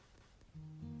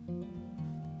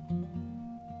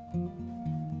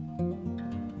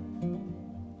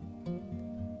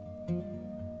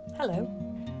Hello,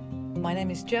 my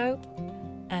name is Jo,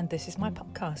 and this is my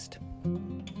podcast.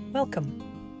 Welcome.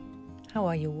 How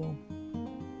are you all?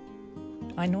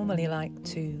 I normally like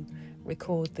to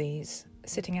record these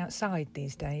sitting outside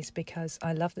these days because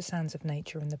I love the sounds of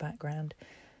nature in the background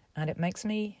and it makes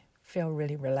me feel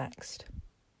really relaxed.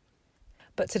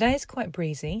 But today is quite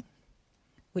breezy,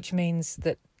 which means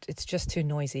that it's just too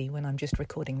noisy when I'm just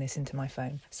recording this into my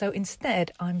phone. So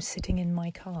instead, I'm sitting in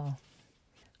my car.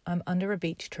 I'm under a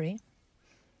beech tree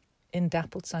in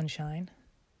dappled sunshine.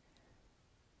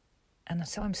 And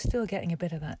so I'm still getting a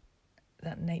bit of that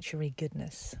naturey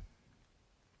goodness.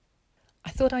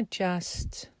 I thought I'd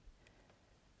just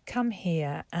come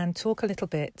here and talk a little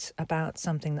bit about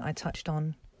something that I touched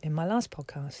on in my last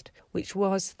podcast, which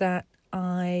was that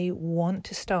I want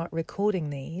to start recording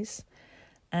these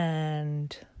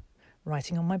and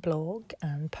writing on my blog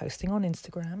and posting on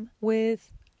Instagram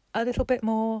with a little bit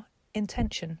more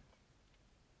intention.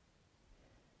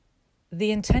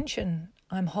 The intention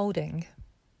I'm holding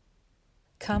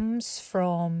comes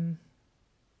from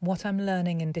what I'm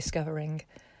learning and discovering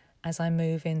as I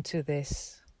move into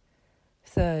this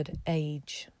third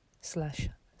age/stage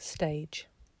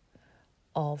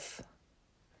of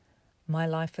my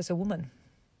life as a woman.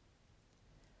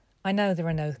 I know there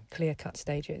are no clear-cut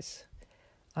stages.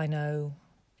 I know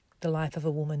the life of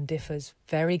a woman differs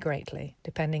very greatly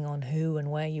depending on who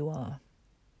and where you are.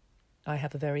 I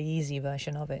have a very easy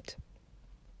version of it.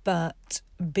 But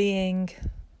being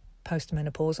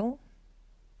postmenopausal,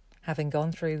 having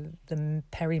gone through the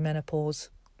perimenopause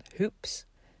hoops,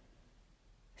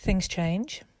 things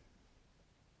change.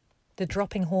 The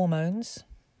dropping hormones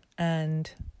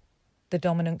and the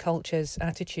dominant culture's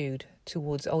attitude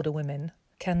towards older women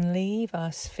can leave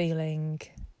us feeling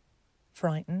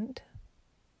frightened,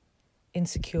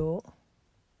 insecure.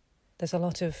 There's a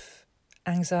lot of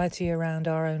anxiety around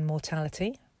our own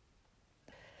mortality.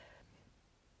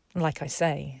 Like I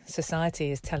say,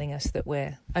 society is telling us that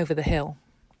we're over the hill.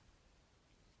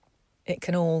 It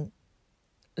can all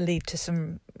lead to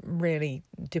some really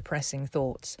depressing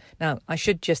thoughts. Now, I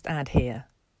should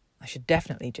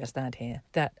definitely just add here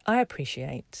that I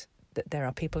appreciate that there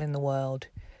are people in the world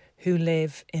who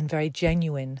live in very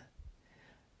genuine,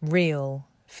 real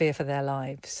fear for their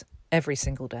lives every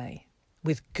single day,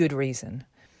 with good reason.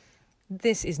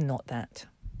 This is not that.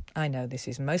 I know this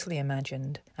is mostly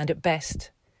imagined, and at best,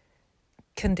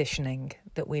 conditioning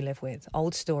that we live with,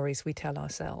 old stories we tell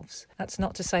ourselves. That's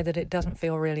not to say that it doesn't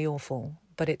feel really awful,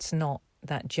 but it's not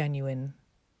that genuine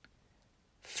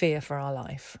fear for our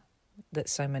life that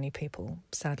so many people,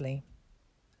 sadly,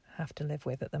 have to live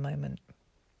with at the moment.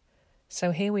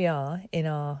 So here we are in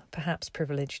our perhaps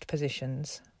privileged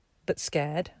positions, but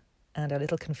scared and a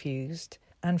little confused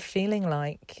and feeling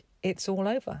like it's all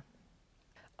over.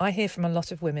 I hear from a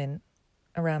lot of women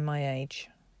around my age.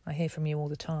 I hear from you all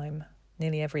the time,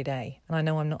 nearly every day, and I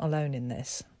know I'm not alone in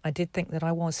this. I did think that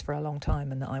I was for a long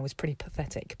time and that I was pretty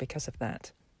pathetic because of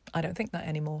that. I don't think that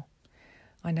anymore.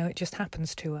 I know it just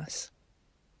happens to us.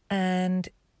 And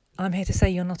I'm here to say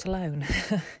you're not alone.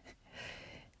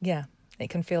 Yeah, it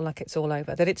can feel like it's all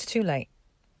over, that it's too late.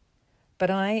 But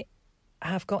I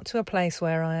have got to a place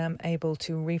where I am able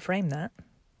to reframe that,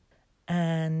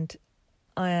 and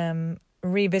I am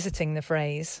revisiting the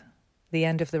phrase, the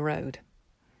end of the road.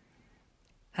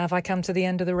 Have I come to the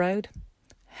end of the road?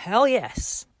 Hell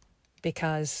yes,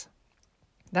 because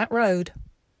that road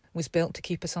was built to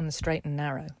keep us on the straight and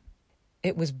narrow.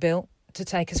 It was built to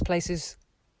take us places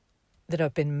that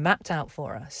have been mapped out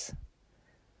for us.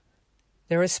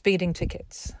 There are speeding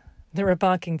tickets. There are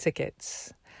parking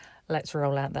tickets. Let's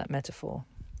roll out that metaphor.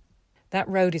 That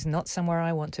road is not somewhere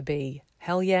I want to be.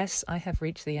 Hell yes, I have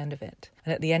reached the end of it.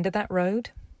 And at the end of that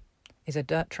road is a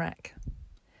dirt track,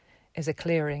 is a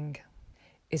clearing,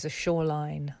 is a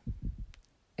shoreline,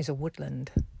 is a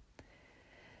woodland,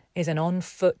 is an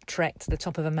on-foot trek to the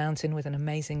top of a mountain with an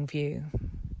amazing view.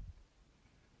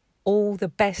 All the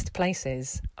best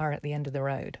places are at the end of the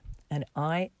road, and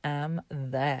I am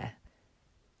there.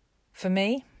 For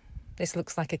me, this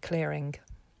looks like a clearing,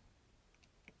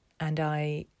 and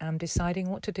I am deciding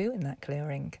what to do in that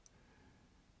clearing.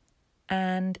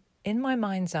 And in my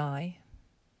mind's eye,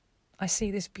 I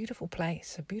see this beautiful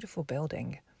place, a beautiful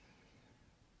building.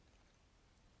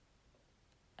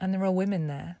 And there are women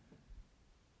there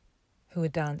who are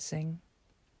dancing,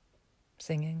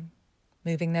 singing,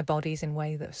 moving their bodies in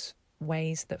ways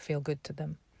that feel good to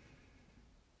them.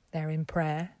 They're in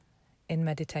prayer, in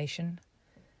meditation,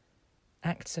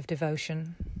 acts of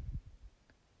devotion.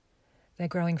 They're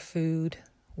growing food,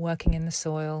 working in the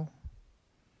soil.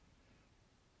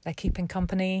 They're keeping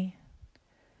company,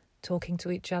 talking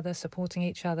to each other, supporting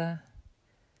each other.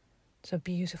 It's a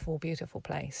beautiful, beautiful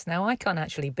place. Now, I can't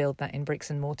actually build that in bricks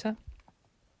and mortar,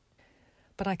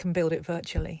 but I can build it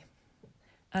virtually.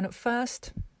 And at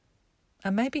first,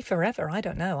 and maybe forever, I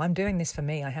don't know. I'm doing this for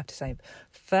me, I have to say.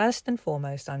 First and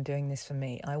foremost, I'm doing this for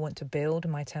me. I want to build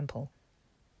my temple.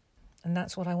 And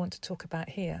that's what I want to talk about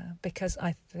here, because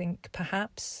I think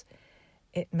perhaps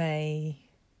it may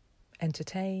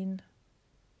entertain,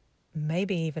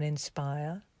 maybe even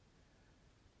inspire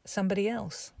somebody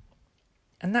else.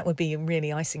 And that would be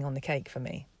really icing on the cake for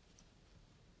me.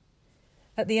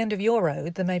 At the end of your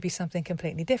road, there may be something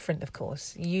completely different, of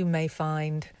course. You may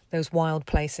find those wild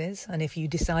places, and if you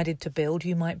decided to build,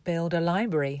 you might build a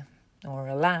library or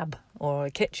a lab or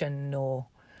a kitchen or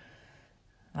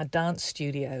a dance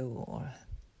studio or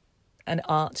an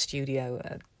art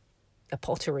studio, a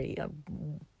pottery, a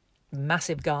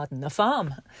massive garden, a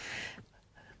farm,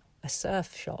 a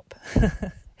surf shop.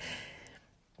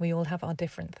 We all have our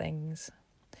different things.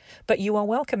 But you are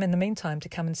welcome in the meantime to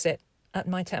come and sit at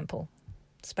my temple.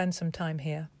 Spend some time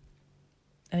here.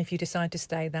 And if you decide to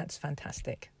stay, that's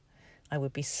fantastic. I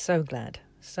would be so glad,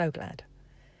 so glad.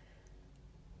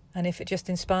 And if it just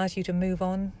inspires you to move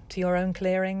on to your own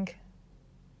clearing,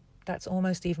 that's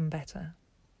almost even better.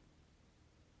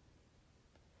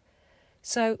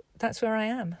 So that's where I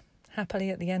am, happily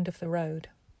at the end of the road.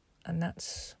 And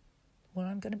that's what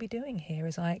I'm going to be doing here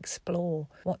as I explore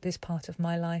what this part of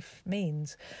my life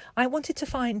means. I wanted to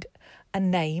find a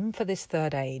name for this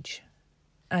third age.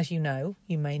 As you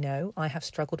may know, I have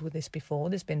struggled with this before.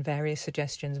 There's been various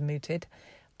suggestions mooted.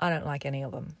 I don't like any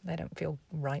of them. They don't feel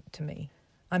right to me.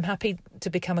 I'm happy to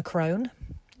become a crone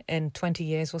in 20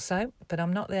 years or so, but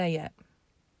I'm not there yet.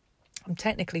 I'm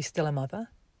technically still a mother.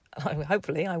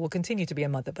 Hopefully I will continue to be a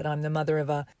mother, but I'm the mother of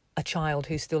a child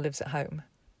who still lives at home.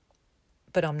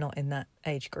 But I'm not in that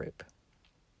age group.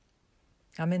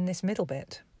 I'm in this middle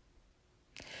bit.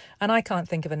 And I can't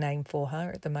think of a name for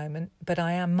her at the moment, but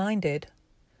I am minded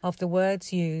of the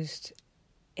words used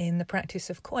in the practice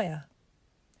of Koya,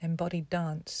 embodied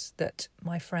dance, that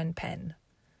my friend Pen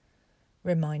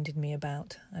reminded me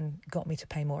about and got me to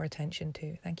pay more attention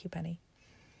to. Thank you, Penny.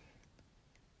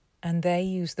 And they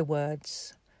use the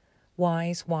words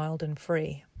wise, wild and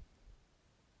free.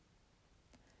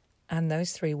 And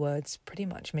those three words pretty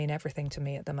much mean everything to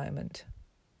me at the moment.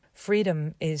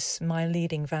 Freedom is my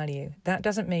leading value. That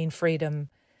doesn't mean freedom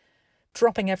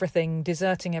dropping everything,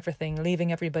 deserting everything,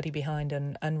 leaving everybody behind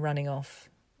and running off.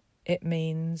 It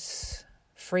means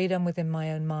freedom within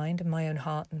my own mind and my own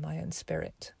heart and my own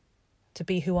spirit. To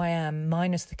be who I am,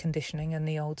 minus the conditioning and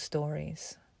the old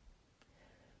stories.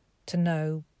 To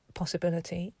know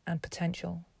possibility and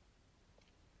potential.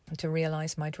 And to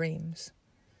realise my dreams.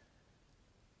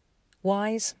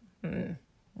 Wise?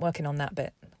 Working on that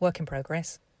bit. Work in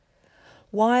progress.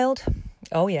 Wild?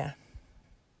 Oh yeah.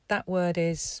 That word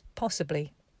is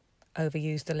possibly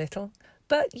overused a little.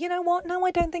 But you know what? No,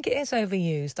 I don't think it is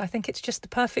overused. I think it's just the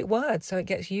perfect word, so it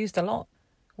gets used a lot.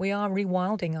 We are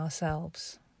rewilding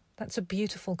ourselves. That's a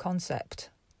beautiful concept.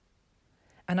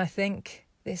 And I think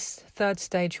this third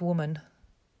age woman,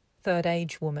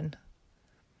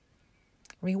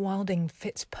 rewilding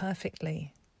fits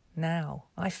perfectly now.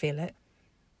 I feel it.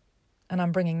 And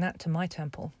I'm bringing that to my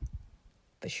temple,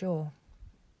 for sure.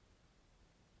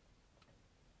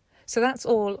 So that's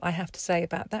all I have to say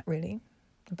about that, really,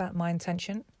 about my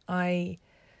intention. I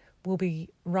will be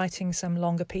writing some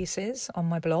longer pieces on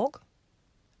my blog.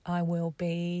 I will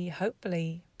be,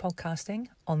 hopefully, podcasting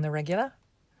on the regular.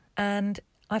 And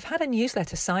I've had a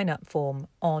newsletter sign-up form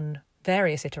on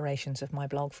various iterations of my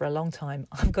blog for a long time.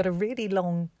 I've got a really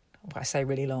long, I say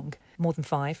really long, more than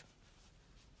 5,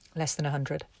 less than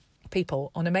 100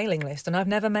 people on a mailing list, and I've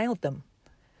never mailed them.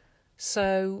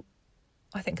 So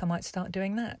I think I might start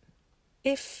doing that.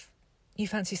 If you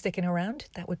fancy sticking around,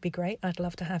 that would be great. I'd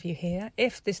love to have you here.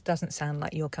 If this doesn't sound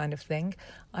like your kind of thing,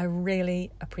 I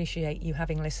really appreciate you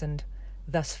having listened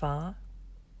thus far.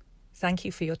 Thank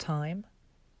you for your time.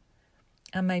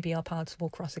 And maybe our paths will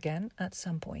cross again at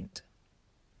some point.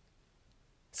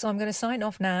 So I'm going to sign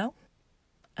off now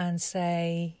and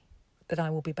say that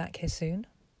I will be back here soon.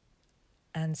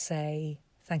 And say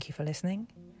thank you for listening.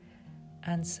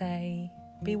 And say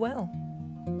be well.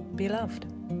 Be loved.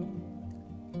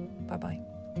 Bye-bye.